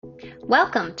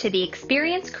Welcome to the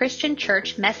Experience Christian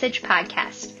Church Message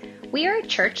Podcast. We are a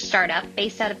church startup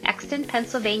based out of Exton,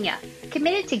 Pennsylvania,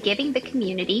 committed to giving the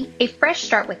community a fresh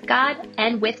start with God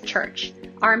and with church.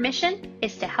 Our mission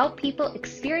is to help people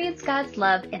experience God's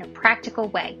love in a practical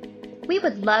way. We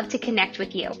would love to connect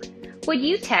with you. Would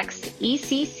you text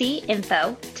ECC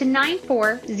info to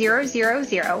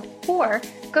 94000 or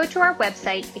go to our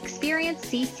website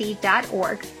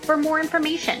experiencecc.org for more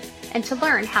information and to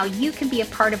learn how you can be a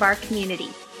part of our community.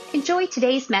 Enjoy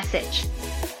today's message.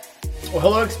 Well,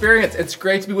 hello, Experience. It's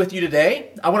great to be with you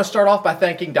today. I want to start off by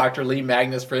thanking Dr. Lee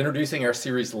Magnus for introducing our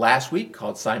series last week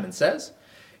called Simon Says.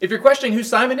 If you're questioning who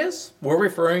Simon is, we're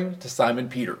referring to Simon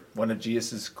Peter, one of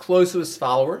Jesus' closest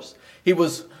followers. He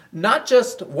was not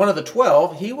just one of the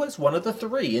 12, he was one of the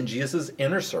 3 in Jesus'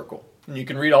 inner circle. And you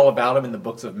can read all about him in the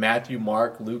books of Matthew,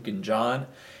 Mark, Luke, and John.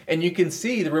 And you can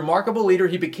see the remarkable leader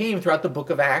he became throughout the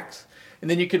book of Acts. And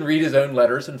then you can read his own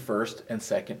letters in 1st and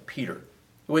 2nd Peter.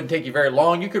 It wouldn't take you very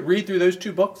long. You could read through those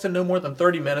 2 books in no more than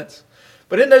 30 minutes.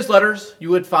 But in those letters, you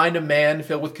would find a man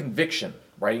filled with conviction,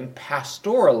 writing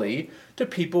pastorally to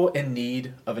people in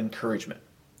need of encouragement.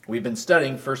 We've been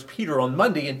studying 1 Peter on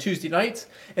Monday and Tuesday nights,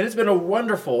 and it's been a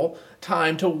wonderful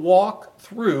time to walk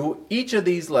through each of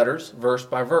these letters verse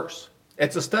by verse.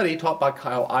 It's a study taught by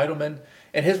Kyle Idleman,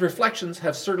 and his reflections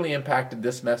have certainly impacted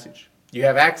this message. You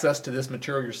have access to this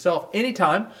material yourself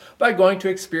anytime by going to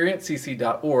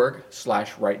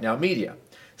experiencecc.org/rightnowmedia.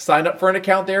 Sign up for an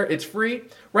account there. It's free.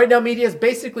 Right Now Media is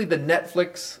basically the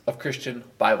Netflix of Christian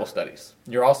Bible studies.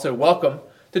 You're also welcome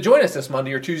to join us this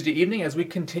Monday or Tuesday evening as we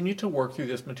continue to work through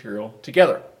this material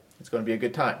together. It's going to be a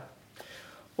good time.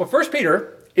 Well, 1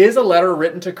 Peter is a letter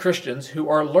written to Christians who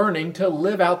are learning to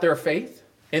live out their faith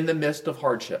in the midst of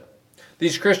hardship.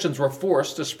 These Christians were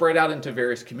forced to spread out into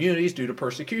various communities due to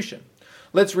persecution.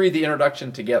 Let's read the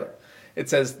introduction together. It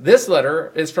says, "This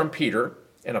letter is from Peter,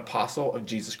 an apostle of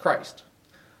Jesus Christ.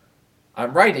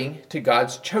 I'm writing to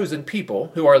God's chosen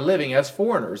people who are living as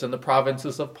foreigners in the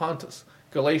provinces of Pontus,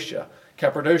 Galatia,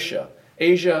 Cappadocia,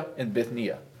 Asia, and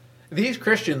Bithynia." These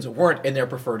Christians weren't in their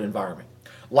preferred environment.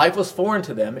 Life was foreign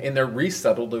to them in their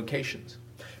resettled locations.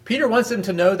 Peter wants them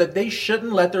to know that they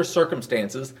shouldn't let their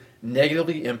circumstances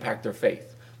negatively impact their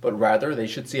faith, but rather they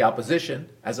should see opposition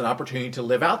as an opportunity to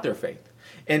live out their faith,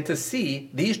 and to see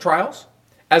these trials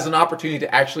as an opportunity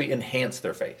to actually enhance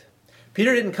their faith.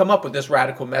 Peter didn't come up with this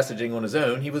radical messaging on his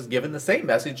own. He was given the same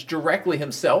message directly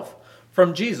himself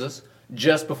from Jesus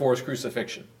just before his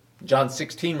crucifixion. John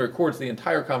 16 records the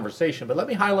entire conversation, but let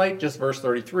me highlight just verse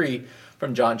 33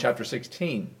 from John chapter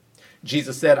 16.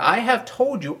 Jesus said, "I have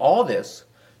told you all this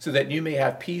so that you may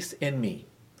have peace in me.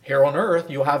 Here on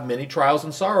earth you'll have many trials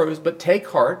and sorrows, but take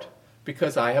heart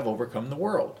because I have overcome the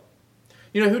world."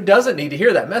 You know, who doesn't need to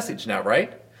hear that message now,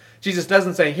 right? Jesus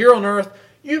doesn't say, here on earth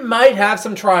you might have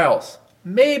some trials,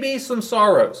 maybe some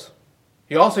sorrows.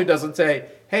 He also doesn't say,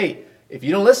 hey, if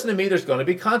you don't listen to me, there's going to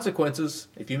be consequences.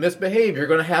 If you misbehave, you're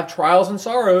going to have trials and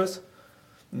sorrows.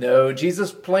 No,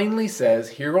 Jesus plainly says,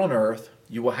 here on earth,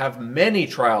 you will have many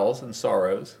trials and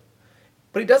sorrows.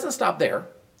 But he doesn't stop there.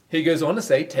 He goes on to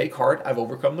say, take heart, I've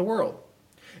overcome the world.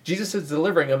 Jesus is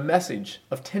delivering a message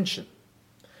of tension.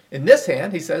 In this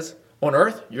hand, he says, on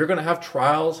earth, you're going to have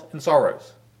trials and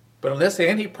sorrows. But on this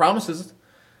hand, he promises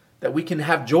that we can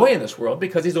have joy in this world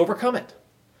because he's overcome it.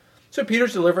 So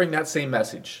Peter's delivering that same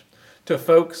message to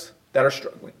folks that are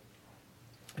struggling.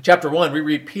 In chapter 1, we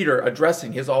read Peter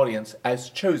addressing his audience as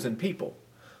chosen people.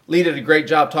 Lee did a great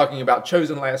job talking about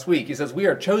chosen last week. He says, we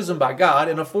are chosen by God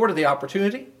and afforded the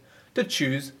opportunity to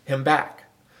choose him back.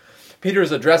 Peter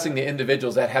is addressing the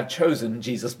individuals that have chosen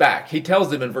Jesus back. He tells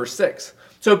them in verse 6,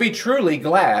 "So be truly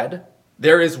glad,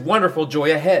 there is wonderful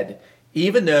joy ahead,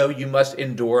 even though you must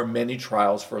endure many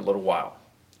trials for a little while."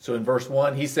 So in verse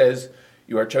 1, he says,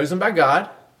 you are chosen by God.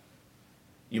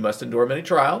 You must endure many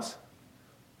trials.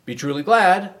 Be truly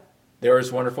glad. There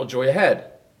is wonderful joy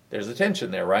ahead. There's a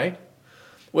tension there, right?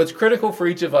 Well, it's critical for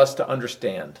each of us to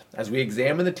understand as we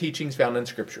examine the teachings found in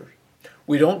Scripture.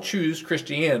 We don't choose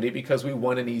Christianity because we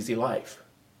want an easy life.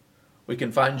 We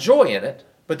can find joy in it,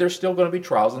 but there's still going to be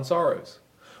trials and sorrows.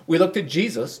 We look to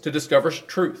Jesus to discover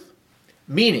truth,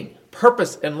 meaning,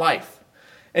 purpose in life.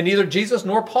 And neither Jesus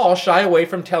nor Paul shy away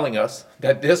from telling us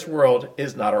that this world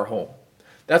is not our home.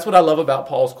 That's what I love about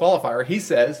Paul's qualifier. He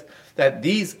says that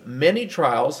these many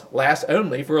trials last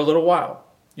only for a little while.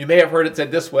 You may have heard it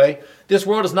said this way, this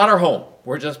world is not our home.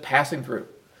 We're just passing through.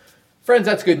 Friends,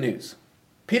 that's good news.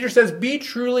 Peter says, be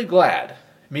truly glad,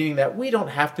 meaning that we don't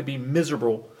have to be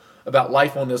miserable about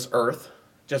life on this earth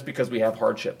just because we have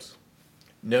hardships.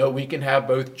 No, we can have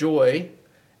both joy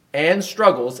and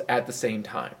struggles at the same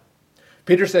time.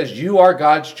 Peter says you are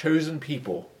God's chosen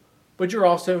people, but you're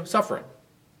also suffering.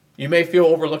 You may feel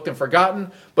overlooked and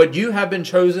forgotten, but you have been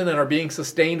chosen and are being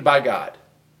sustained by God.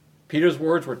 Peter's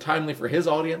words were timely for his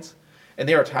audience, and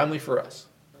they are timely for us.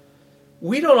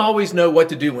 We don't always know what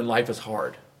to do when life is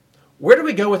hard. Where do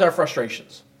we go with our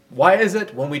frustrations? Why is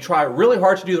it when we try really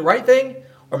hard to do the right thing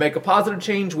or make a positive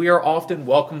change, we are often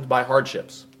welcomed by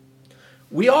hardships?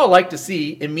 We all like to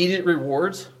see immediate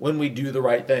rewards when we do the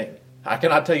right thing. I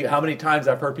cannot tell you how many times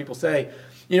I've heard people say,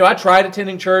 I tried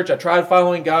attending church, I tried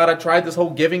following God, I tried this whole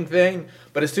giving thing,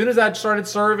 but as soon as I started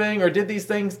serving or did these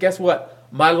things, guess what?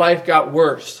 My life got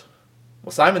worse.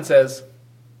 Well, Simon says,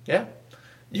 yeah,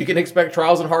 you can expect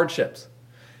trials and hardships,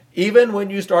 even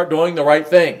when you start doing the right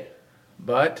thing,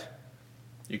 but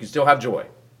you can still have joy.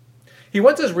 He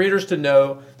wants his readers to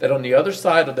know that on the other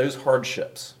side of those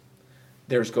hardships,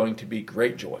 there's going to be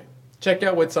great joy. Check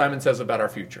out what Simon says about our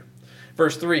future.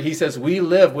 Verse 3, he says, we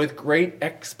live with great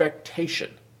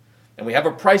expectation, and we have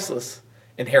a priceless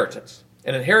inheritance,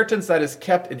 an inheritance that is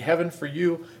kept in heaven for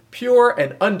you, pure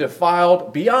and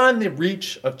undefiled, beyond the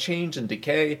reach of change and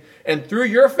decay. And through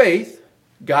your faith,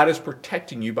 God is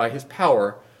protecting you by his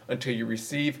power until you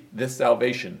receive this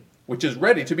salvation, which is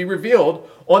ready to be revealed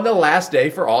on the last day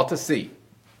for all to see.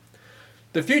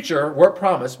 The future, we're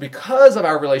promised, because of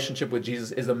our relationship with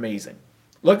Jesus, is amazing.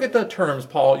 Look at the terms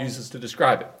Paul uses to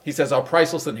describe it. He says, our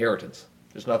priceless inheritance.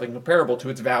 There's nothing comparable to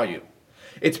its value.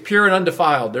 It's pure and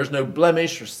undefiled. There's no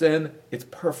blemish or sin. It's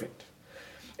perfect.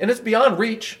 And it's beyond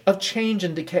reach of change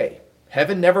and decay.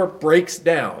 Heaven never breaks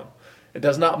down. It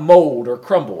does not mold or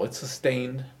crumble. It's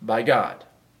sustained by God.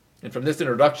 And from this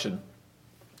introduction,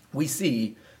 we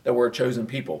see that we're a chosen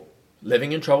people,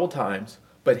 living in troubled times,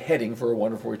 but heading for a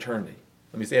wonderful eternity.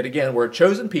 Let me say it again. We're a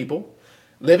chosen people,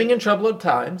 living in troubled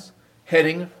times,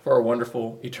 heading for a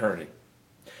wonderful eternity.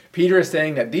 Peter is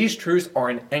saying that these truths are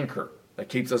an anchor that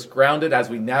keeps us grounded as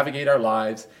we navigate our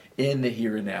lives in the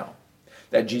here and now.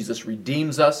 That Jesus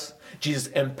redeems us, Jesus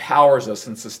empowers us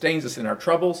and sustains us in our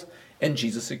troubles, and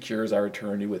Jesus secures our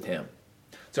eternity with him.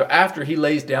 So after he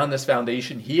lays down this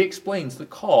foundation, he explains the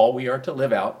call we are to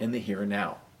live out in the here and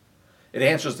now. It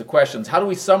answers the questions, how do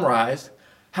we summarize?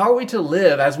 How are we to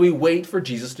live as we wait for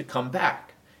Jesus to come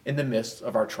back in the midst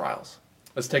of our trials?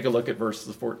 Let's take a look at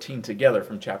verses 14 together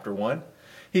from chapter 1.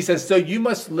 He says, so you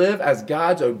must live as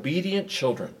God's obedient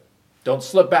children. Don't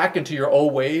slip back into your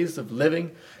old ways of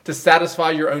living to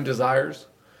satisfy your own desires.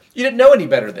 You didn't know any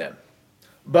better then.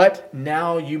 But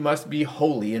now you must be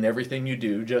holy in everything you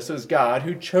do, just as God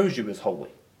who chose you is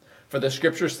holy. For the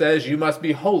scripture says you must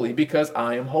be holy because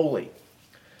I am holy.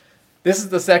 This is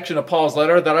the section of Paul's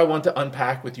letter that I want to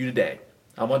unpack with you today.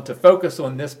 I want to focus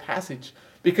on this passage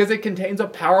because it contains a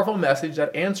powerful message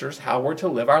that answers how we're to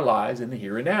live our lives in the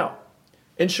here and now.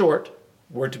 In short,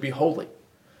 we're to be holy.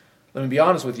 Let me be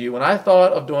honest with you. When I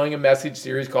thought of doing a message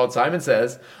series called Simon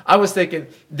Says, I was thinking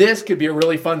this could be a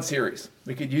really fun series.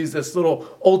 We could use this little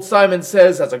old Simon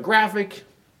Says as a graphic.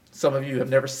 Some of you have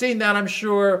never seen that, I'm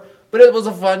sure, but it was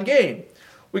a fun game.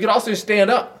 We could also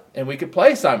stand up and we could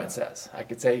play Simon Says. I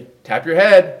could say, tap your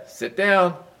head, sit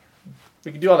down.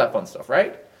 We could do all that fun stuff,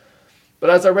 right? But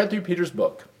as I read through Peter's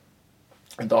book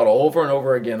and thought over and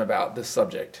over again about this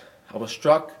subject, I was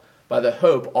struck by the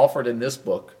hope offered in this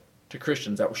book to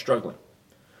Christians that were struggling.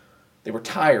 They were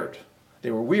tired,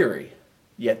 they were weary,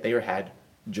 yet they had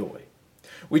joy.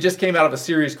 We just came out of a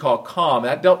series called Calm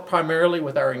that dealt primarily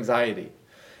with our anxiety.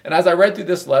 And as I read through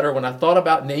this letter, when I thought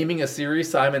about naming a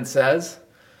series Simon Says,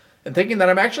 and thinking that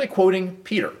I'm actually quoting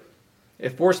Peter,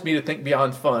 it forced me to think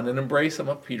beyond fun and embrace some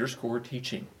of Peter's core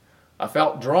teaching. I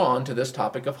felt drawn to this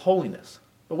topic of holiness.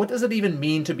 But what does it even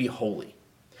mean to be holy?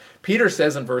 Peter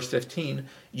says in verse 15,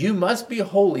 you must be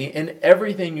holy in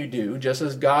everything you do, just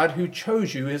as God who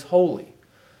chose you is holy.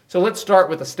 So let's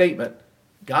start with a statement.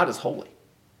 God is holy.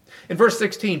 In verse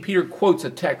 16, Peter quotes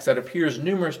a text that appears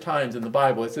numerous times in the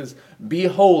Bible. It says, be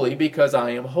holy because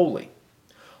I am holy.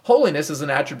 Holiness is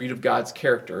an attribute of God's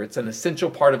character. It's an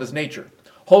essential part of his nature.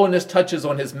 Holiness touches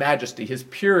on his majesty, his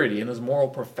purity, and his moral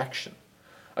perfection.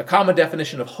 A common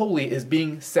definition of holy is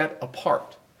being set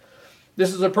apart.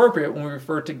 This is appropriate when we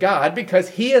refer to God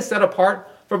because he is set apart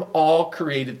from all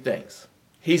created things.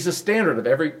 He's the standard of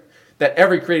that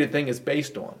every created thing is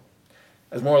based on.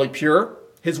 As morally pure,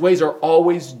 his ways are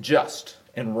always just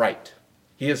and right.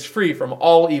 He is free from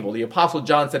all evil. The Apostle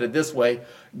John said it this way,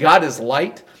 God is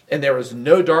light and there is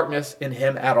no darkness in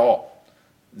him at all.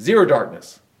 Zero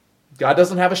darkness. God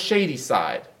doesn't have a shady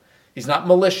side. He's not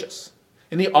malicious.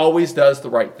 And he always does the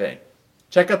right thing.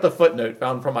 Check out the footnote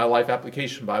found from my Life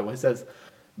Application Bible. It says,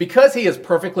 because he is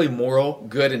perfectly moral,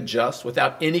 good, and just,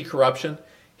 without any corruption,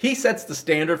 he sets the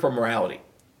standard for morality.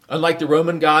 Unlike the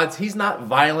Roman gods, he's not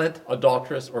violent,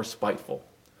 adulterous, or spiteful.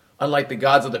 Unlike the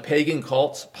gods of the pagan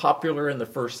cults popular in the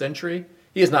first century,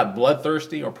 he is not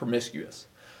bloodthirsty or promiscuous.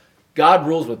 God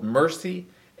rules with mercy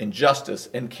and justice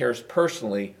and cares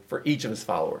personally for each of his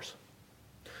followers.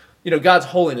 God's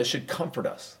holiness should comfort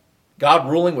us. God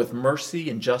ruling with mercy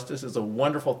and justice is a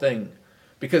wonderful thing.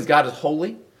 Because God is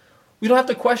holy, we don't have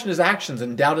to question his actions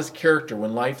and doubt his character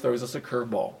when life throws us a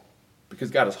curveball.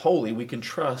 Because God is holy, we can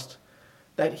trust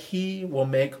that he will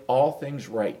make all things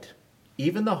right,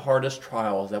 even the hardest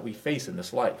trials that we face in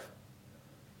this life.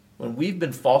 When we've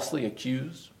been falsely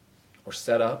accused or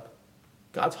set up,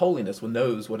 God's holiness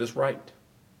knows what is right.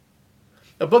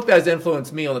 A book that has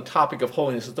influenced me on the topic of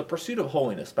holiness is The Pursuit of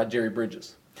Holiness by Jerry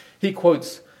Bridges. He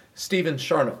quotes Stephen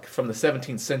Charnock from the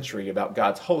 17th century about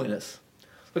God's holiness.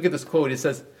 Look at this quote. It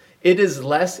says, "It is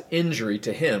less injury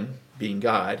to him, being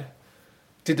God,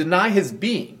 to deny his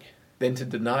being than to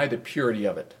deny the purity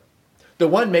of it. The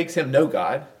one makes him no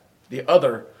God, the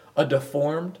other a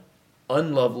deformed,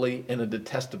 unlovely, and a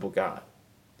detestable God.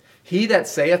 He that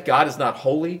saith God is not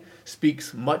holy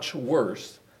speaks much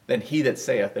worse than he that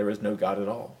saith there is no God at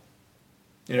all."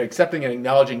 Accepting and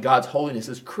acknowledging God's holiness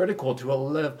is critical to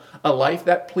live a life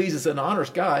that pleases and honors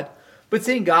God, but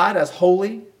seeing God as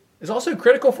holy is also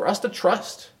critical for us to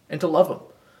trust and to love him.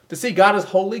 To see God as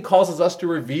holy causes us to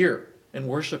revere and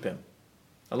worship him.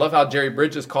 I love how Jerry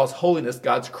Bridges calls holiness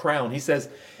God's crown. He says,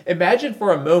 imagine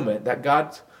for a moment that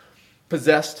God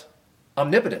possessed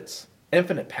omnipotence,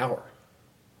 infinite power,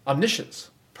 omniscience,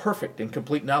 perfect and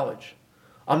complete knowledge,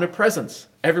 omnipresence,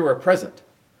 everywhere present,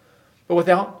 but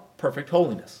without perfect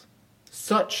holiness.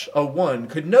 Such a one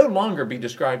could no longer be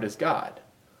described as God.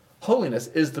 Holiness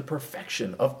is the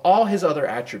perfection of all his other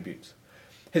attributes.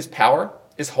 His power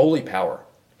is holy power.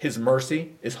 His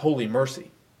mercy is holy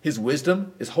mercy. His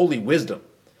wisdom is holy wisdom.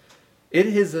 It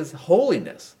is his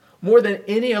holiness, more than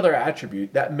any other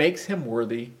attribute, that makes him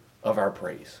worthy of our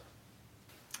praise.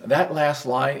 That last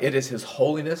line, it is his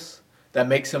holiness that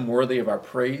makes him worthy of our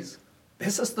praise.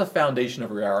 This is the foundation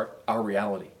of our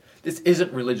reality. This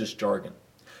isn't religious jargon.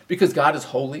 Because God is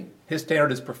holy, his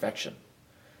standard is perfection.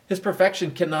 His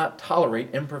perfection cannot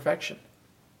tolerate imperfection.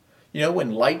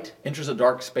 When light enters a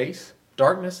dark space,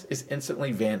 darkness is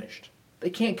instantly vanished. They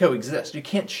can't coexist. You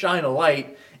can't shine a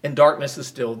light and darkness is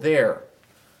still there.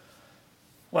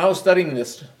 When I was studying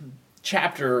this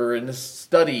chapter in this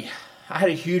study, I had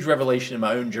a huge revelation in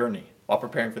my own journey while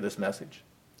preparing for this message.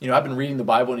 I've been reading the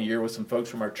Bible in a year with some folks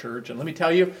from our church, and let me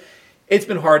tell you, it's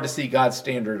been hard to see God's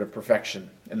standard of perfection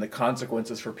and the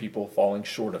consequences for people falling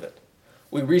short of it.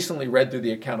 We recently read through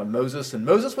the account of Moses, and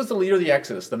Moses was the leader of the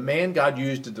Exodus, the man God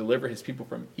used to deliver his people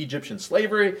from Egyptian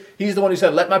slavery. He's the one who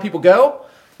said, "Let my people go."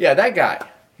 Yeah, that guy.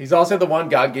 He's also the one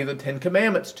God gave the 10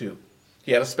 Commandments to.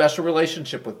 He had a special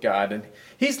relationship with God, and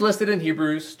he's listed in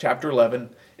Hebrews chapter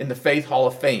 11 in the Faith Hall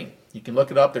of Fame. You can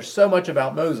look it up. There's so much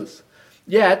about Moses.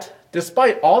 Yet,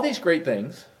 despite all these great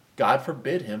things, God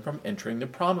forbid him from entering the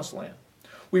promised land.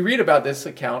 We read about this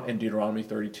account in Deuteronomy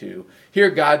 32. Here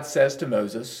God says to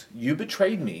Moses, "You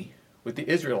betrayed me with the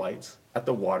Israelites at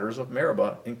the waters of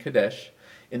Meribah in Kadesh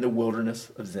in the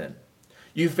wilderness of Zin.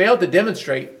 You failed to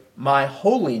demonstrate my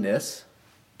holiness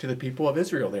to the people of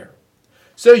Israel there.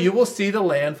 So you will see the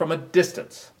land from a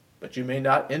distance, but you may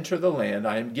not enter the land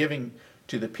I am giving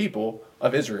to the people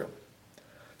of Israel."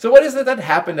 So what is it that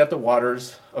happened at the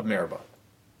waters of Meribah?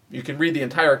 You can read the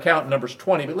entire account in Numbers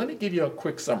 20, but let me give you a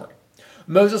quick summary.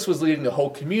 Moses was leading the whole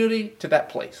community to that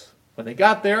place. When they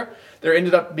got there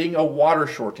ended up being a water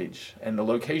shortage and the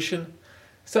location.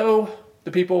 So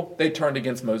the people, they turned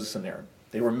against Moses and Aaron.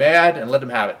 They were mad and let them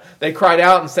have it. They cried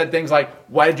out and said things like,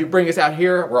 "Why did you bring us out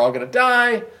here? We're all going to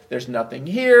die. There's nothing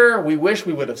here. We wish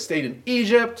we would have stayed in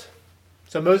Egypt."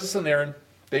 So Moses and Aaron,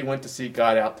 they went to seek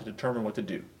God out to determine what to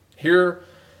do. Here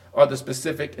are the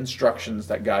specific instructions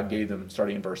that God gave them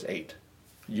starting in verse 8.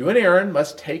 "You and Aaron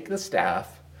must take the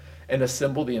staff and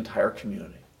assemble the entire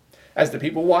community. As the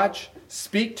people watch,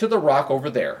 speak to the rock over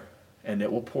there, and it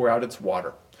will pour out its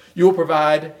water. You will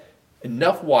provide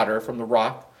enough water from the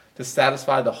rock to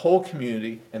satisfy the whole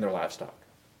community and their livestock."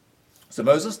 So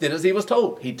Moses did as he was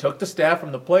told. He took the staff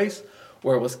from the place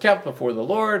where it was kept before the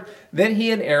Lord. Then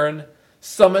he and Aaron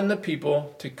summoned the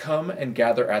people to come and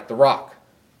gather at the rock.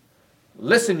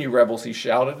 "Listen, you rebels," he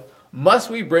shouted. "Must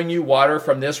we bring you water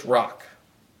from this rock?"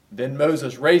 Then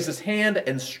Moses raised his hand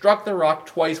and struck the rock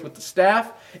twice with the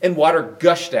staff, and water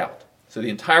gushed out. So the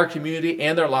entire community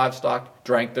and their livestock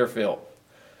drank their fill.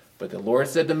 But the Lord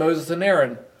said to Moses and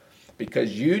Aaron,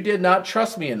 "Because you did not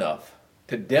trust me enough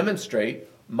to demonstrate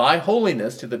my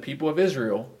holiness to the people of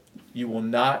Israel, you will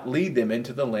not lead them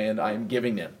into the land I am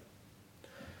giving them."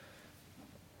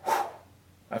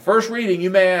 At first reading, you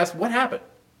may ask, what happened?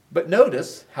 But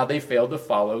notice how they failed to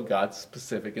follow God's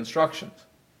specific instructions.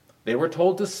 They were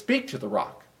told to speak to the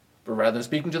rock. But rather than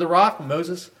speaking to the rock,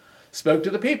 Moses spoke to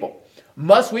the people.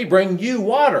 Must we bring you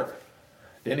water?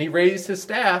 Then he raised his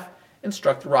staff and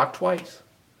struck the rock twice.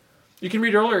 You can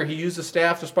read earlier, he used the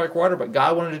staff to strike water, but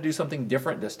God wanted to do something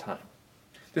different this time.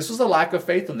 This was a lack of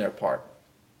faith on their part.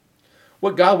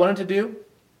 What God wanted to do,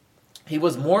 he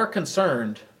was more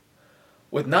concerned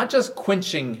with not just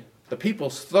quenching the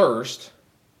people's thirst,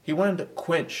 he wanted to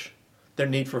quench their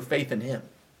need for faith in him.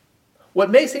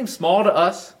 What may seem small to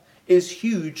us is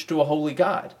huge to a holy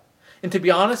God. And to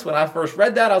be honest, when I first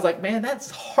read that, I was like, man,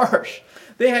 that's harsh.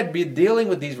 They had been dealing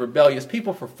with these rebellious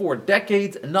people for 4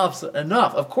 decades. Enough's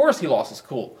enough. Of course he lost his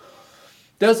cool.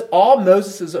 Does all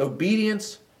Moses'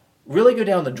 obedience really go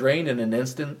down the drain in an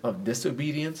instant of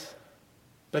disobedience?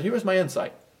 But here was my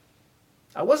insight.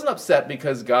 I wasn't upset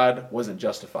because God wasn't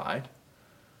justified.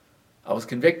 I was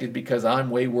convicted because I'm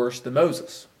way worse than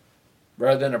Moses.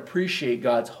 Rather than appreciate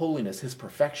God's holiness, his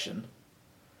perfection,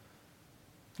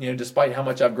 despite how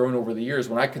much I've grown over the years,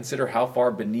 when I consider how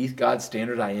far beneath God's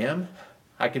standard I am,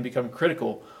 I can become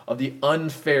critical of the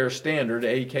unfair standard,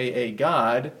 aka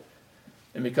God,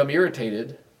 and become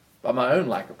irritated by my own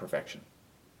lack of perfection.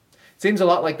 It seems a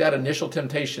lot like that initial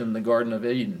temptation in the Garden of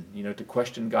Eden, to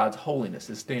question God's holiness,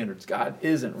 his standards. God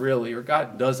isn't really, or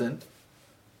God doesn't,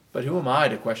 but who am I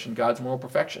to question God's moral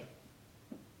perfection?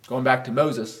 Going back to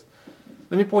Moses,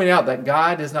 let me point out that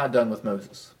God is not done with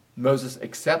Moses. Moses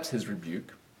accepts his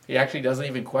rebuke. He actually doesn't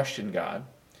even question God.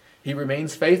 He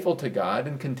remains faithful to God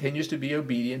and continues to be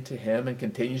obedient to him and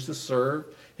continues to serve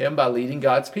him by leading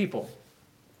God's people.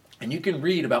 And you can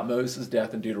read about Moses'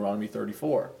 death in Deuteronomy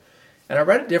 34. And I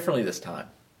read it differently this time.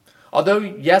 Although,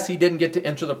 yes, he didn't get to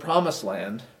enter the promised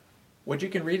land, what you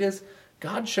can read is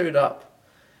God showed up,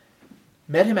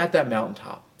 met him at that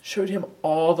mountaintop, showed him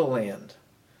all the land.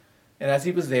 And as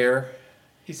he was there,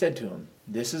 he said to him,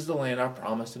 "This is the land I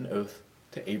promised an oath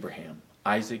to Abraham,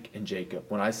 Isaac, and Jacob,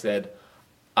 when I said,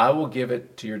 I will give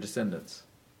it to your descendants."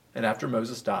 And after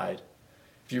Moses died,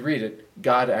 if you read it,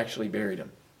 God actually buried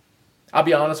him. I'll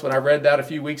be honest, when I read that a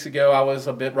few weeks ago, I was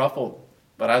a bit ruffled.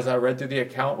 But as I read through the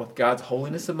account with God's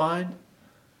holiness in mind,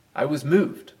 I was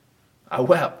moved. I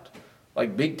wept,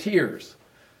 like big tears.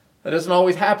 That doesn't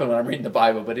always happen when I'm reading the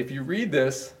Bible, but if you read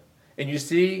this and you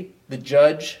see the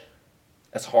judge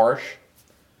as harsh,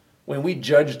 when we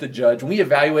judge the judge, when we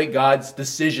evaluate God's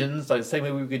decisions, like the same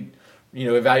way we could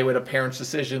evaluate a parent's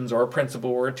decisions or a principal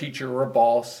or a teacher or a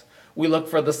boss, we look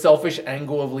for the selfish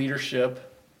angle of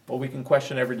leadership, but we can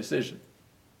question every decision.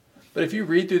 But if you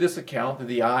read through this account through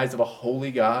the eyes of a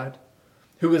holy God,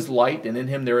 who is light and in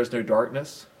him there is no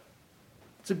darkness,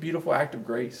 it's a beautiful act of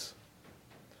grace.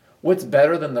 What's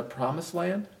better than the promised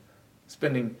land?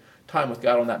 Spending time with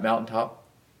God on that mountaintop,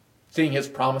 seeing his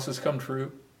promises come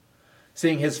true,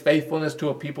 seeing his faithfulness to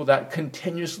a people that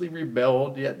continuously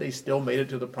rebelled, yet they still made it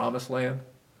to the promised land.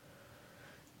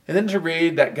 And then to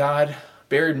read that God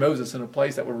buried Moses in a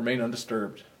place that would remain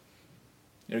undisturbed.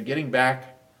 Getting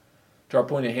back to our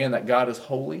point at hand that God is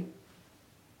holy,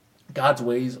 God's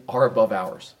ways are above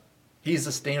ours. He's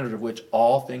the standard of which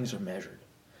all things are measured.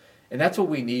 And that's what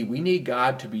we need. We need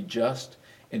God to be just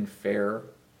and fair.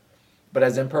 But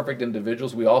as imperfect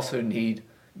individuals, we also need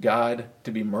God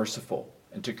to be merciful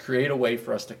and to create a way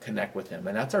for us to connect with him.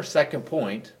 And that's our second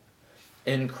point.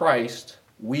 In Christ,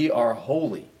 we are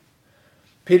holy.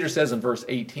 Peter says in verse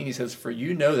 18, he says, "For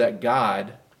you know that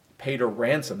God paid a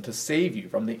ransom to save you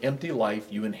from the empty life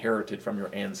you inherited from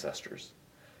your ancestors.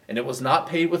 And it was not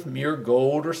paid with mere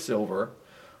gold or silver,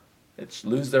 which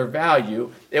lose their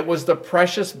value. It was the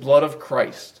precious blood of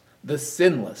Christ, the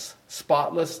sinless,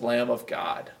 spotless Lamb of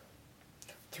God.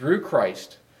 Through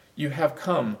Christ, you have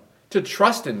come to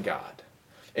trust in God,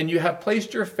 and you have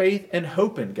placed your faith and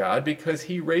hope in God because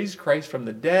he raised Christ from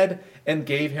the dead and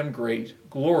gave him great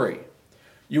glory.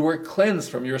 You were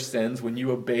cleansed from your sins when you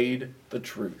obeyed the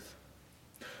truth."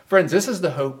 Friends, this is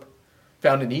the hope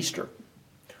found in Easter.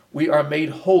 We are made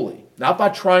holy, not by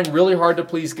trying really hard to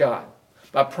please God,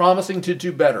 by promising to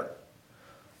do better.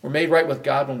 We're made right with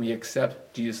God when we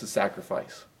accept Jesus'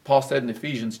 sacrifice. Paul said in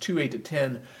Ephesians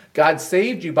 2:8-10, God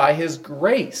saved you by his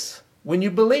grace when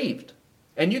you believed.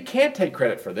 And you can't take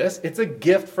credit for this. It's a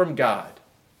gift from God.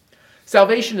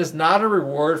 Salvation is not a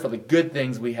reward for the good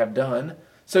things we have done,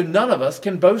 so none of us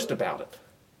can boast about it.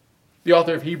 The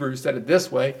author of Hebrews said it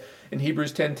this way in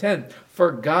Hebrews 10:10,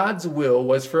 "For God's will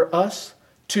was for us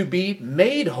to be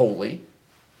made holy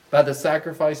by the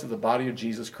sacrifice of the body of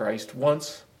Jesus Christ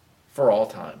once for all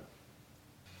time."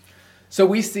 So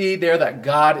we see there that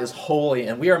God is holy,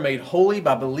 and we are made holy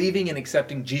by believing and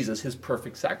accepting Jesus, his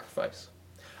perfect sacrifice.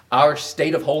 Our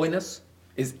state of holiness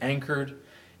is anchored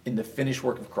in the finished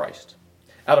work of Christ,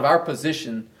 out of our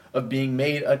position of being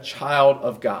made a child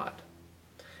of God.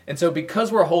 And so because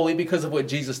we're holy, because of what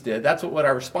Jesus did, that's what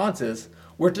our response is.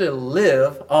 We're to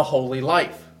live a holy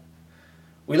life.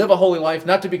 We live a holy life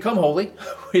not to become holy.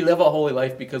 We live a holy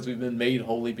life because we've been made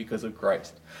holy because of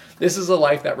Christ. This is a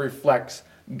life that reflects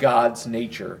God's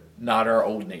nature, not our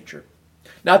old nature.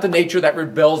 Not the nature that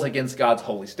rebels against God's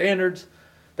holy standards,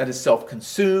 that is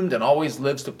self-consumed and always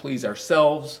lives to please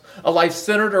ourselves, a life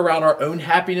centered around our own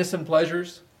happiness and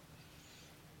pleasures.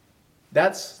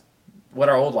 That's what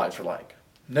our old lives are like.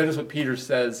 Notice what Peter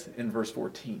says in verse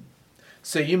 14.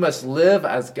 So you must live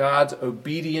as God's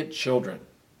obedient children.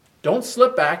 Don't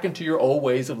slip back into your old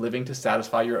ways of living to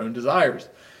satisfy your own desires.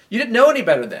 You didn't know any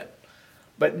better then.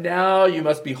 But now you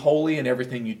must be holy in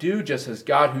everything you do, just as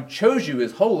God who chose you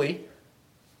is holy.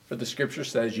 For the scripture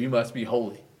says you must be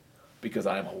holy because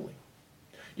I am holy.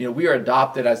 We are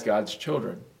adopted as God's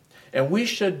children. And we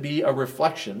should be a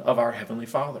reflection of our Heavenly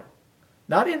Father.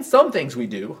 Not in some things we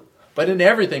do, but in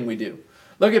everything we do.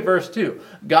 Look at verse 2.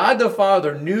 God the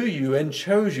Father knew you and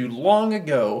chose you long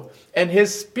ago, and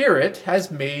his Spirit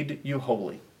has made you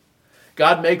holy.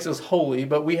 God makes us holy,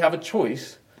 but we have a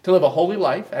choice to live a holy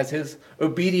life as his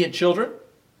obedient children,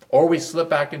 or we slip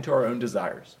back into our own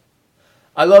desires.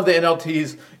 I love the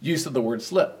NLT's use of the word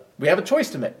slip. We have a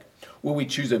choice to make. Will we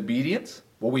choose obedience?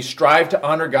 Will we strive to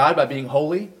honor God by being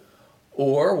holy?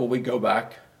 Or will we go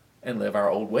back and live our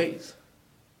old ways?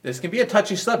 This can be a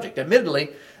touchy subject.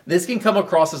 Admittedly, this can come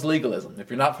across as legalism.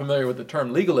 If you're not familiar with the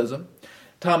term legalism,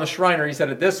 Thomas Schreiner, he said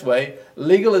it this way: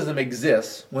 legalism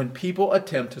exists when people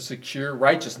attempt to secure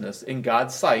righteousness in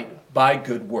God's sight by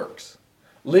good works.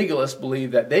 Legalists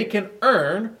believe that they can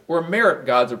earn or merit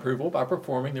God's approval by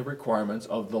performing the requirements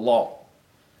of the law.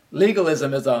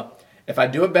 Legalism is if I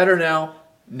do it better now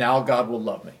God will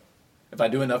love me. If I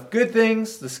do enough good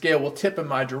things, the scale will tip in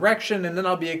my direction, and then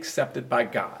I'll be accepted by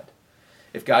God.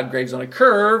 If God grades on a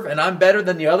curve and I'm better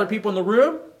than the other people in the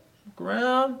room, look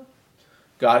around,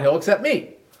 God, he'll accept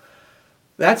me.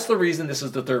 That's the reason this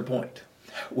is the third point.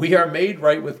 We are made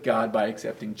right with God by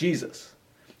accepting Jesus.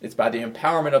 It's by the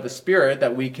empowerment of the Spirit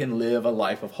that we can live a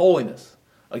life of holiness.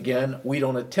 Again, we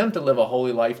don't attempt to live a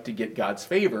holy life to get God's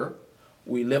favor.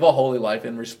 We live a holy life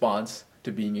in response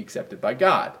to being accepted by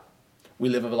God. We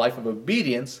live a life of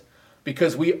obedience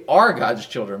because we are God's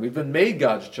children. We've been made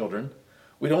God's children.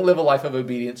 We don't live a life of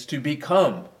obedience to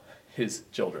become his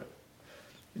children.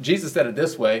 Jesus said it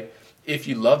this way: if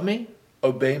you love me,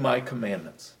 obey my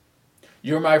commandments.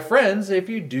 You're my friends if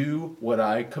you do what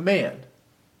I command.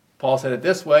 Paul said it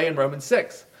this way in Romans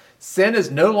 6. Sin is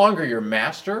no longer your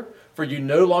master, for you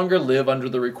no longer live under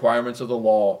the requirements of the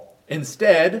law.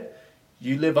 Instead,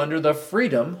 you live under the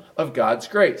freedom of God's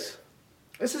grace.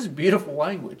 This is beautiful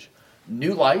language.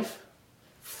 New life,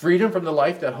 freedom from the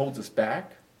life that holds us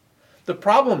back. The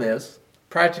problem is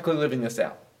practically living this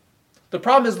out. The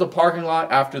problem is the parking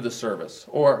lot after the service,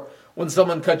 or when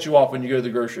someone cuts you off when you go to the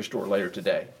grocery store later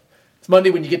today. It's Monday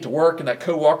when you get to work and that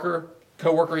coworker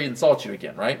he insults you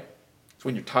again, right? It's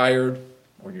when you're tired,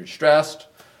 or you're stressed,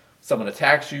 someone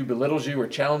attacks you, belittles you, or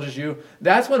challenges you.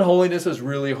 That's when holiness is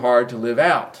really hard to live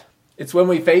out. It's when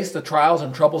we face the trials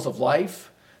and troubles of life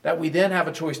that we then have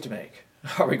a choice to make.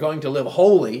 Are we going to live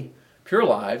holy, pure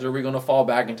lives, or are we going to fall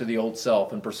back into the old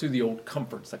self and pursue the old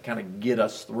comforts that kind of get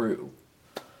us through?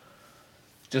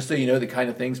 Just so you know the kind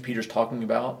of things Peter's talking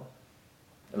about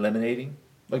eliminating,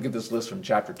 look at this list from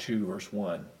chapter 2, verse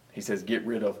 1. He says, get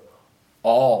rid of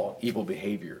all evil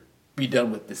behavior. Be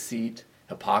done with deceit,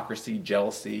 hypocrisy,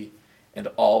 jealousy, and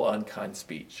all unkind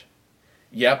speech.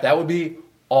 Yep, that would be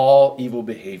all evil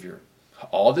behavior.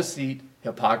 All deceit,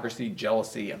 hypocrisy,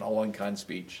 jealousy, and all unkind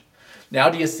speech. Now,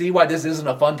 do you see why this isn't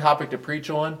a fun topic to preach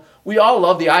on? We all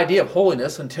love the idea of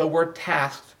holiness until we're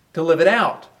tasked to live it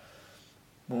out,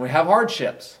 when we have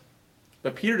hardships.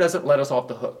 But Peter doesn't let us off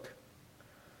the hook.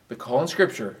 The call in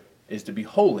Scripture is to be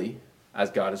holy as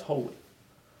God is holy.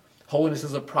 Holiness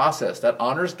is a process that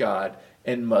honors God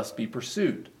and must be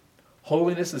pursued.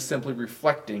 Holiness is simply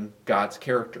reflecting God's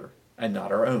character and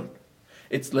not our own.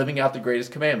 It's living out the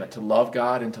greatest commandment, to love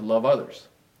God and to love others.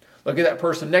 Look at that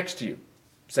person next to you.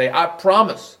 Say, I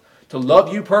promise to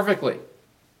love you perfectly.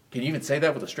 Can you even say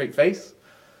that with a straight face?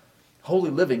 Holy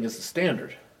living is the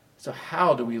standard. So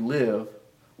how do we live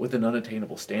with an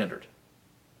unattainable standard?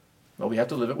 Well, we have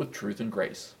to live it with truth and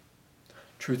grace.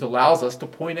 Truth allows us to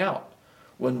point out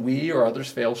when we or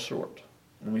others fail short,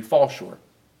 when we fall short.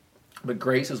 But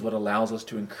grace is what allows us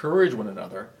to encourage one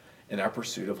another in our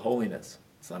pursuit of holiness.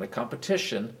 It's not a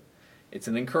competition. It's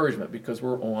an encouragement because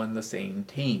we're on the same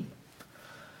team.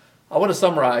 I want to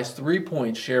summarize 3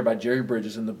 points shared by Jerry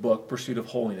Bridges in the book Pursuit of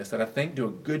Holiness that I think do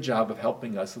a good job of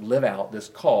helping us live out this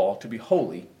call to be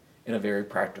holy in a very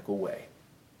practical way.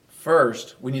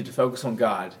 First, we need to focus on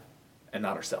God and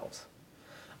not ourselves.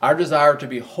 Our desire to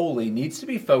be holy needs to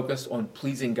be focused on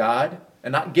pleasing God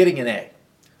and not getting an A,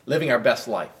 living our best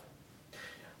life.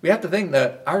 We have to think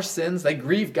that our sins, they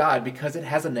grieve God because it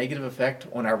has a negative effect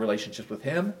on our relationships with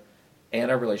Him and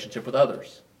our relationship with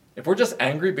others. If we're just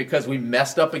angry because we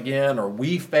messed up again or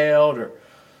we failed, or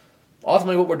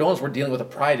ultimately what we're doing is we're dealing with a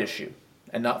pride issue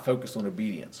and not focused on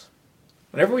obedience.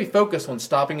 Whenever we focus on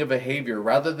stopping a behavior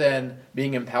rather than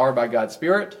being empowered by God's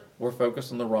Spirit, we're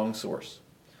focused on the wrong source.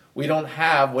 We don't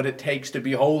have what it takes to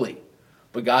be holy,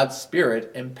 but God's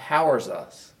Spirit empowers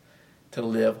us to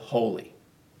live holy.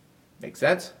 Make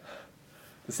sense?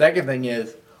 The second thing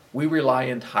is we rely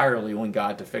entirely on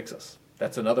God to fix us.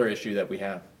 That's another issue that we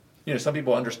have. Some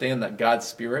people understand that God's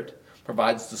Spirit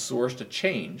provides the source to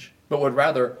change, but would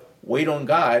rather wait on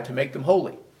God to make them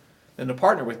holy than to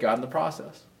partner with God in the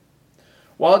process.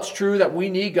 While it's true that we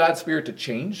need God's Spirit to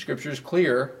change, Scripture is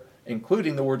clear,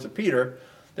 including the words of Peter,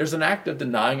 there's an act of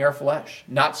denying our flesh,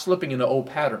 not slipping into old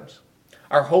patterns.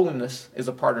 Our holiness is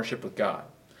a partnership with God.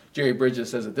 Jerry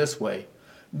Bridges says it this way: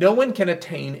 no one can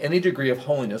attain any degree of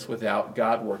holiness without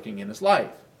God working in his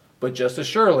life, but just as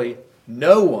surely,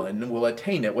 no one will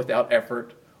attain it without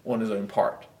effort on his own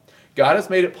part. God has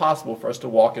made it possible for us to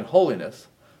walk in holiness,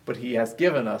 but He has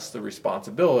given us the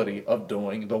responsibility of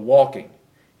doing the walking.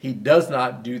 He does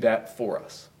not do that for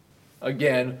us.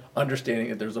 Again, understanding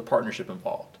that there's a partnership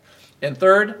involved. And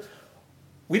third,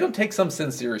 we don't take some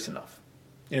sins serious enough.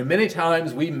 Many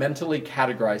times we mentally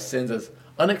categorize sins as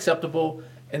unacceptable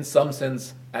and some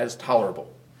sins as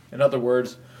tolerable. In other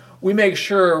words, we make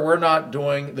sure we're not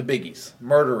doing the biggies,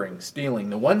 murdering,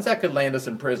 stealing, the ones that could land us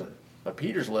in prison. But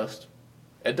Peter's list,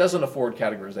 it doesn't afford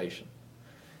categorization.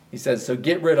 He says, so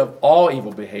get rid of all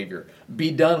evil behavior.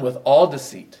 Be done with all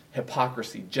deceit,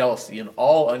 hypocrisy, jealousy, and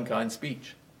all unkind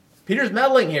speech. Peter's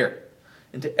meddling here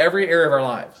into every area of our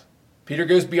lives. Peter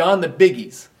goes beyond the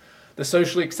biggies, the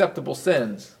socially acceptable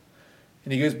sins.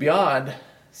 And he goes beyond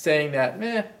saying that,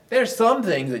 there's some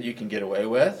things that you can get away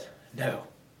with. No.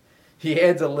 He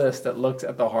adds a list that looks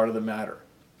at the heart of the matter,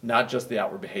 not just the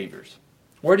outward behaviors.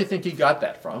 Where do you think he got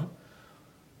that from?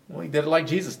 Well, he did it like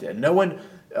Jesus did. No one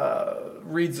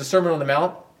reads the Sermon on the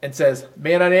Mount and says,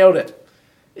 man, I nailed it.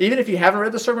 Even if you haven't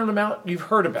read the Sermon on the Mount, you've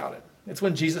heard about it. It's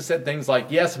when Jesus said things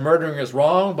like, yes, murdering is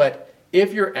wrong, but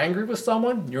if you're angry with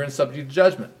someone, you're in subject to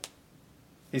judgment.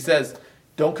 He says,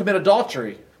 don't commit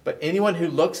adultery, but anyone who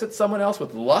looks at someone else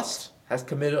with lust has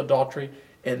committed adultery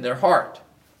in their heart.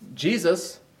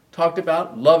 Jesus talked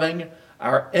about loving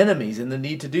our enemies and the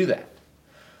need to do that.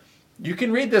 You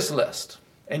can read this list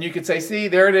and you could say, see,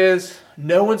 there it is.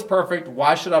 No one's perfect.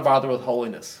 Why should I bother with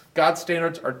holiness? God's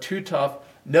standards are too tough.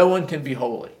 No one can be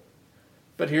holy.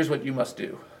 But here's what you must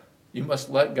do. You must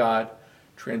let God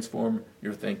transform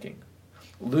your thinking.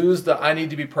 Lose the I need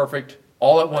to be perfect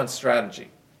all at once strategy.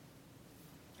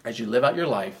 As you live out your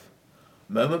life,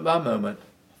 moment by moment,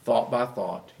 thought by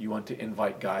thought, you want to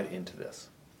invite God into this.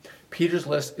 Peter's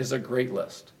list is a great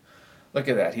list. Look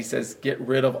at that. He says, get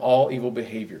rid of all evil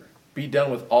behavior. Be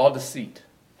done with all deceit,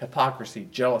 hypocrisy,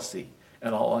 jealousy,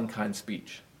 and all unkind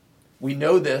speech. We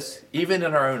know this even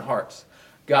in our own hearts.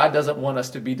 God doesn't want us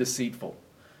to be deceitful,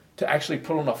 to actually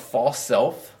put on a false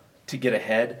self to get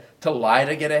ahead, to lie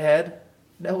to get ahead.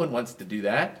 No one wants to do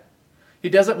that. He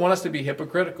doesn't want us to be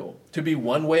hypocritical, to be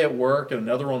one way at work and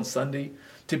another on Sunday,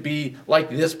 to be like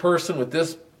this person with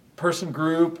this person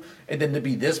group, and then to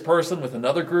be this person with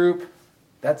another group.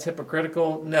 That's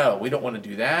hypocritical. No, we don't want to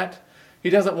do that. He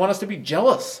doesn't want us to be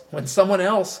jealous when someone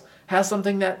else has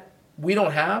something that we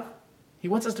don't have. He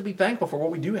wants us to be thankful for what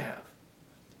we do have.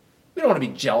 We don't want to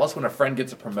be jealous when a friend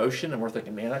gets a promotion and we're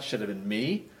thinking, man, that should have been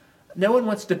me. No one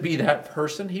wants to be that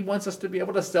person. He wants us to be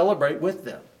able to celebrate with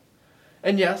them.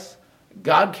 And yes,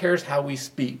 God cares how we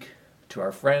speak to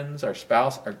our friends, our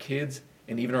spouse, our kids,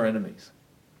 and even our enemies.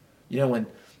 When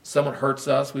someone hurts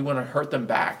us, we want to hurt them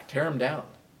back, tear them down.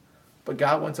 But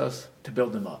God wants us to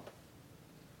build them up.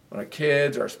 When our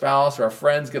kids, our spouse, or our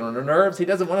friends get on our nerves, He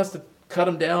doesn't want us to cut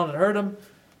them down and hurt them.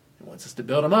 He wants us to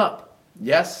build them up.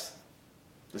 Yes,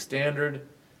 the standard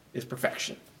is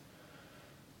perfection.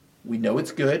 We know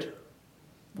it's good.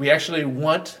 We actually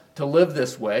want to live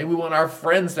this way. We want our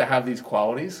friends to have these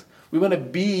qualities. We want to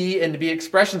be and to be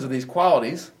expressions of these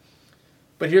qualities.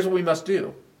 But here's what we must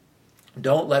do.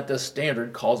 Don't let this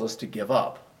standard cause us to give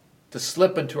up, to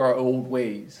slip into our old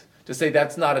ways, to say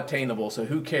that's not attainable, so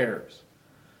who cares?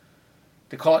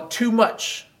 to call it too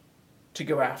much to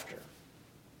go after.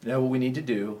 No, what we need to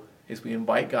do is we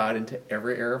invite God into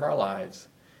every area of our lives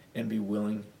and be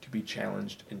willing to be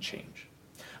challenged and change.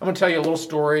 I'm going to tell you a little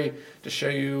story to show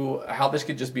you how this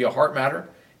could just be a heart matter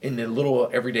in the little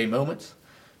everyday moments.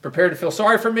 Prepare to feel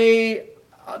sorry for me.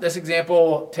 This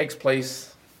example takes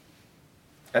place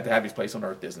at the happiest place on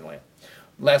earth, Disneyland.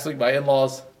 Last week, my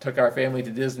in-laws took our family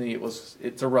to Disney.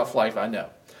 It's a rough life, I know.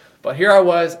 But here I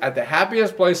was at the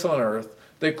happiest place on earth,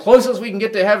 the closest we can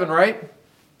get to heaven, right?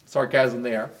 Sarcasm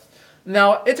there.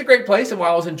 Now, it's a great place, and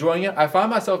while I was enjoying it, I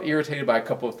found myself irritated by a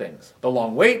couple of things. The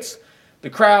long waits, the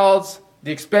crowds,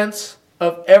 the expense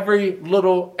of every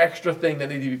little extra thing that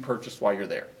needed to be purchased while you're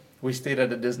there. We stayed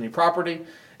at a Disney property,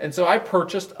 and so I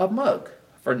purchased a mug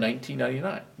for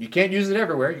 $19.99. You can't use it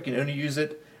everywhere. You can only use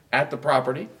it at the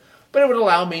property. But it would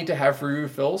allow me to have free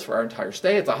refills for our entire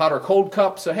stay. It's a hot or cold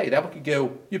cup, so hey, that one could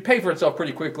go, you'd pay for itself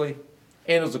pretty quickly,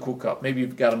 and it was a cool cup. Maybe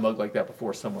you've got a mug like that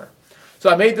before somewhere. So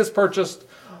I made this purchase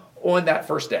on that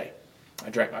first day. I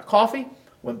drank my coffee,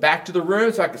 went back to the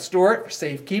room so I could store it for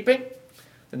safekeeping.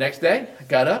 The next day, I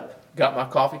got up, got my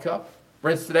coffee cup,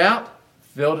 rinsed it out,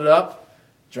 filled it up,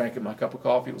 drank my cup of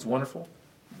coffee. It was wonderful.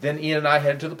 Then Ian and I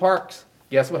headed to the parks.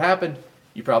 Guess what happened?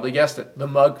 You probably guessed it. The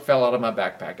mug fell out of my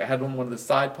backpack. I had one of the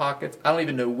side pockets. I don't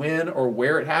even know when or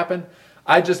where it happened.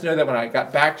 I just know that when I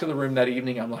got back to the room that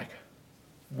evening, I'm like,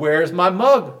 where's my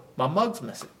mug? My mug's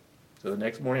missing. So the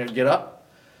next morning I get up,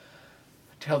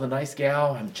 I tell the nice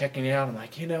gal I'm checking out, I'm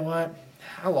like, you know what?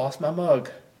 I lost my mug.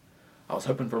 I was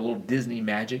hoping for a little Disney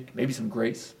magic, maybe some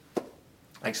grace.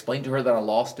 I explained to her that I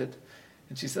lost it,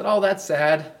 and she said, oh, that's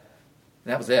sad. And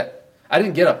that was it. I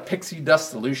didn't get a pixie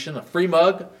dust solution, a free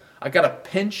mug. I got a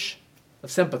pinch of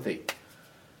sympathy,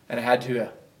 and I had to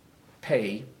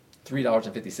pay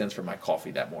 $3.50 for my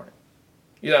coffee that morning.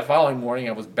 That following morning,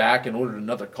 I was back and ordered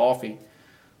another coffee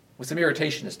with some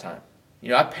irritation this time.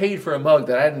 I paid for a mug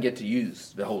that I didn't get to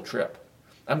use the whole trip.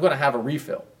 I'm going to have a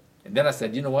refill. And then I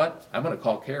said, you know what? I'm going to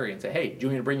call Carrie and say, hey, do you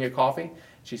want me to bring you a coffee?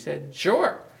 She said,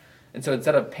 sure. And so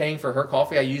instead of paying for her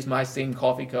coffee, I used my same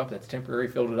coffee cup that's temporary,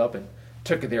 filled it up, and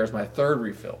took it there as my third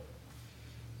refill.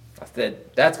 I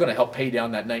said, that's going to help pay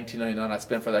down that $19.99 I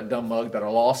spent for that dumb mug that I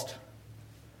lost.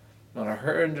 When I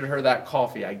handed her that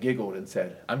coffee, I giggled and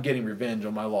said, I'm getting revenge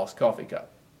on my lost coffee cup.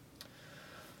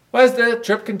 Well, as the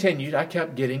trip continued, I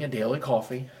kept getting a daily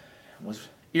coffee. I was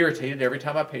irritated every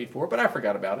time I paid for it, but I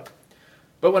forgot about it.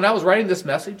 But when I was writing this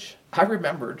message, I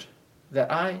remembered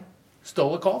that I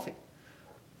stole a coffee.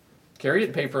 Carrie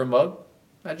didn't pay for a mug.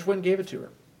 I just went and gave it to her.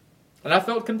 And I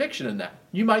felt conviction in that.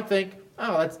 You might think,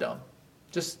 oh, that's dumb.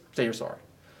 Just say you're sorry.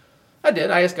 I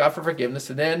did. I asked God for forgiveness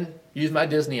and then used my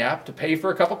Disney app to pay for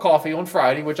a cup of coffee on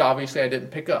Friday, which obviously I didn't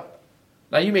pick up.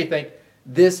 Now you may think,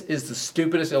 this is the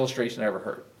stupidest illustration I ever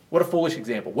heard. What a foolish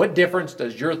example. What difference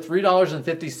does your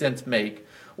 $3.50 make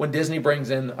when Disney brings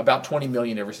in about $20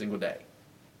 million every single day?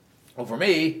 Well, for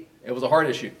me, it was a heart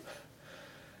issue.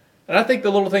 And I think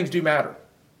the little things do matter.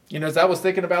 As I was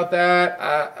thinking about that,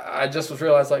 I just was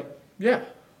realized yeah,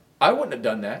 I wouldn't have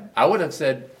done that. I wouldn't have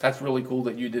said, that's really cool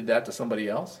that you did that to somebody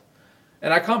else.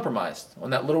 And I compromised on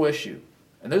that little issue.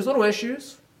 And those little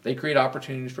issues, they create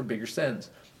opportunities for bigger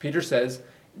sins. Peter says,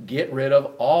 get rid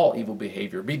of all evil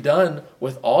behavior. Be done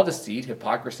with all deceit,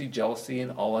 hypocrisy, jealousy,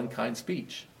 and all unkind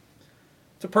speech.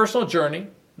 It's a personal journey,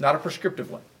 not a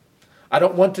prescriptive one. I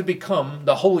don't want to become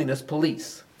the holiness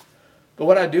police. But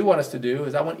what I do want us to do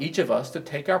is I want each of us to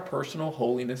take our personal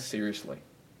holiness seriously.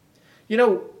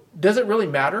 Does it really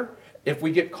matter if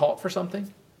we get caught for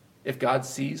something? If God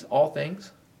sees all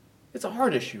things? It's a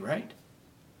hard issue, right?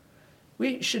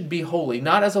 We should be holy,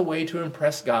 not as a way to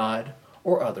impress God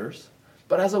or others,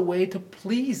 but as a way to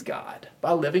please God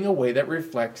by living a way that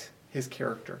reflects His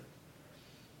character.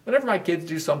 Whenever my kids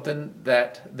do something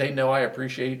that they know I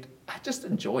appreciate, I just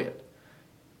enjoy it.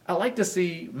 I like to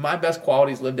see my best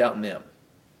qualities lived out in them,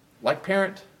 like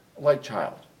parent, like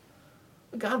child.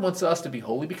 But God wants us to be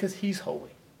holy because He's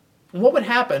holy. And what would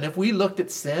happen if we looked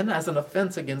at sin as an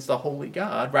offense against a holy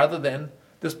God rather than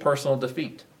this personal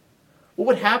defeat? What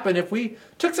would happen if we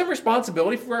took some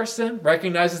responsibility for our sin,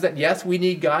 recognizes that yes, we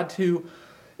need God to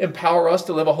empower us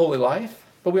to live a holy life,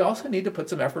 but we also need to put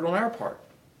some effort on our part.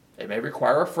 It may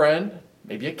require a friend,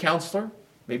 maybe a counselor,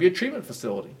 maybe a treatment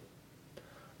facility.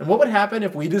 And what would happen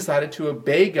if we decided to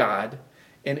obey God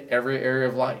in every area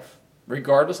of life,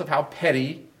 regardless of how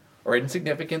petty or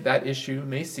insignificant that issue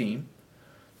may seem,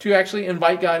 to actually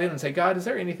invite God in and say, God, is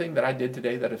there anything that I did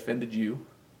today that offended you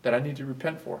that I need to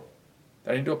repent for,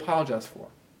 that I need to apologize for?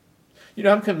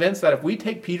 I'm convinced that if we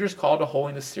take Peter's call to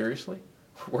holiness seriously,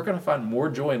 we're going to find more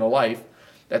joy in a life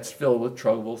that's filled with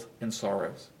troubles and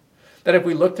sorrows. That if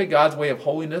we look to God's way of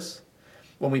holiness,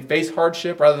 when we face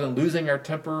hardship, rather than losing our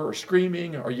temper or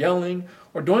screaming or yelling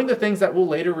or doing the things that we'll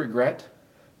later regret,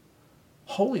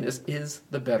 holiness is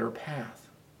the better path.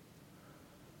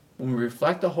 When we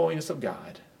reflect the holiness of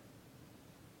God,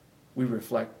 we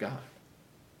reflect God.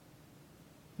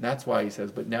 And that's why he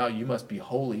says, but now you must be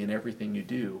holy in everything you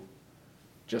do,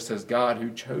 just as God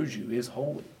who chose you is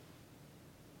holy.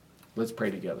 Let's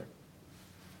pray together.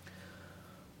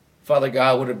 Father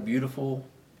God, what a beautiful,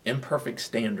 imperfect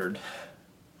standard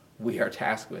we are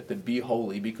tasked with, to be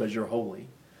holy because you're holy.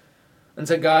 And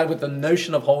so God, with the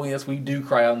notion of holiness, we do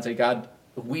cry out and say, God,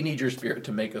 we need your Spirit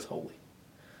to make us holy.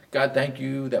 God, thank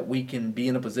you that we can be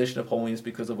in a position of holiness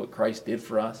because of what Christ did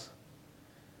for us.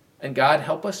 And God,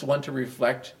 help us want to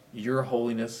reflect your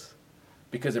holiness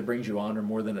because it brings you honor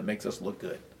more than it makes us look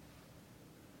good.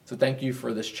 So thank you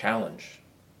for this challenge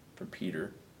from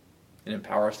Peter, and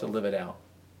empower us to live it out.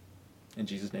 In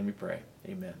Jesus' name we pray.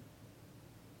 Amen.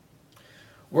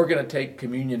 We're going to take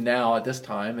communion now at this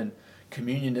time, and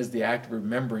communion is the act of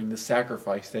remembering the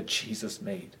sacrifice that Jesus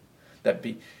made. That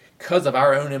because of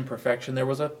our own imperfection, there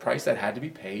was a price that had to be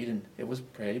paid, and it was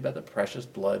paid by the precious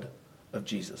blood of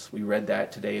Jesus. We read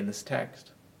that today in this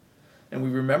text. And we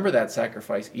remember that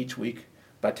sacrifice each week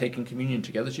by taking communion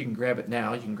together. So you can grab it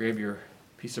now. You can grab your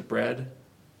piece of bread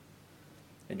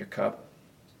and your cup.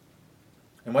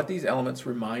 And what these elements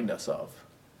remind us of,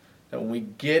 that when we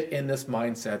get in this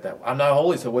mindset that I'm not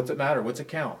holy, so what's it matter? What's it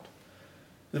count?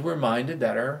 Is we're reminded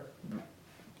that our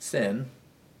sin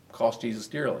cost Jesus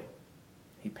dearly.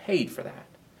 He paid for that.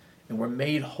 And we're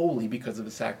made holy because of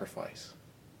his sacrifice.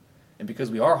 And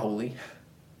because we are holy,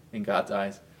 in God's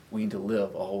eyes, we need to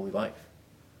live a holy life.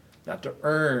 Not to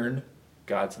earn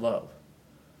God's love,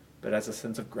 but as a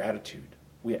sense of gratitude.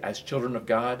 We, as children of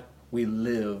God, we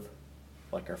live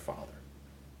like our Father.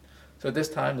 So at this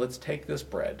time, let's take this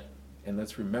bread and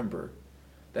let's remember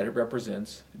that it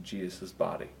represents Jesus'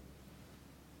 body.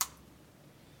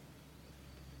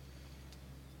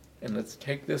 And let's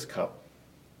take this cup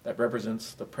that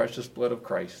represents the precious blood of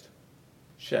Christ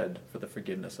shed for the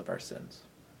forgiveness of our sins.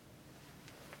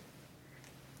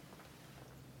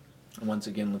 And once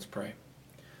again, let's pray.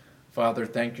 Father,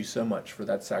 thank you so much for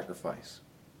that sacrifice.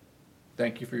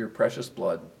 Thank you for your precious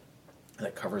blood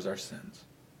that covers our sins.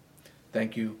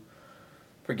 Thank you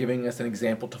for giving us an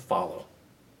example to follow,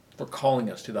 for calling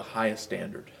us to the highest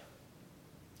standard.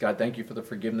 God, thank you for the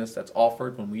forgiveness that's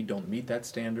offered when we don't meet that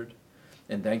standard.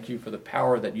 And thank you for the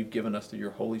power that you've given us through your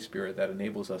Holy Spirit that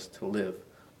enables us to live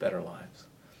better lives.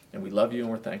 And we love you and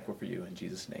we're thankful for you. In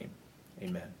Jesus' name,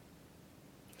 amen.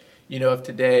 You know, if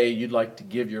today you'd like to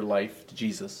give your life to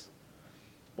Jesus,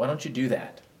 why don't you do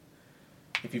that?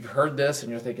 If you've heard this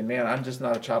and you're thinking, man, I'm just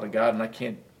not a child of God and I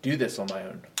can't do this on my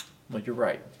own. Well, you're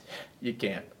right. You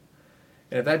can't.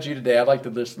 And if that's you today, I'd like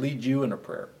to just lead you in a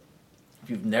prayer. If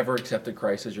you've never accepted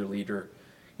Christ as your leader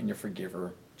and your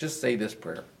forgiver, just say this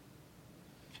prayer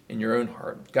in your own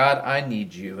heart. God, I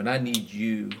need you, and I need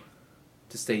you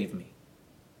to save me.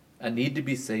 I need to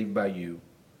be saved by you.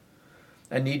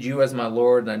 I need you as my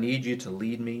Lord, and I need you to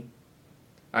lead me.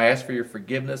 I ask for your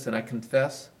forgiveness, and I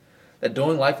confess that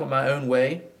doing life on my own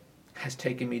way has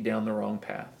taken me down the wrong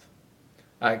path.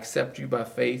 I accept you by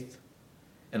faith,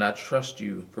 and I trust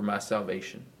you for my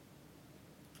salvation.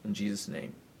 In Jesus'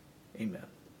 name, amen.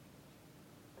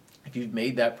 If you've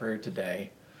made that prayer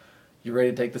today, you're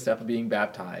ready to take the step of being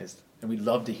baptized, and we'd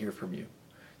love to hear from you.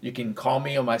 You can call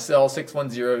me on my cell,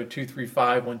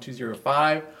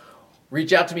 610-235-1205.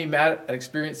 Reach out to me, Matt, at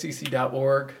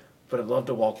experiencecc.org, but I'd love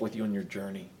to walk with you on your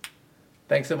journey.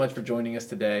 Thanks so much for joining us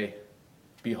today.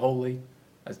 Be holy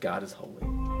as God is holy.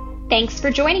 Thanks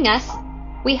for joining us.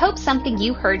 We hope something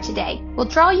you heard today will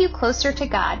draw you closer to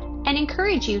God and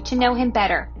encourage you to know him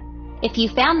better. If you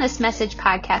found this message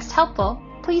podcast helpful,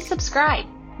 please subscribe,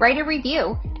 write a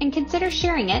review, and consider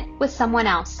sharing it with someone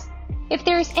else. If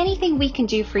there is anything we can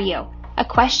do for you, a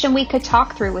question we could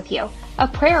talk through with you, a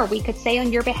prayer we could say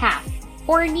on your behalf,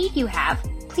 or a need you have,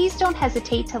 please don't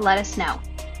hesitate to let us know.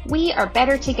 We are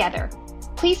better together.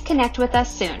 Please connect with us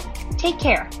soon. Take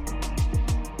care.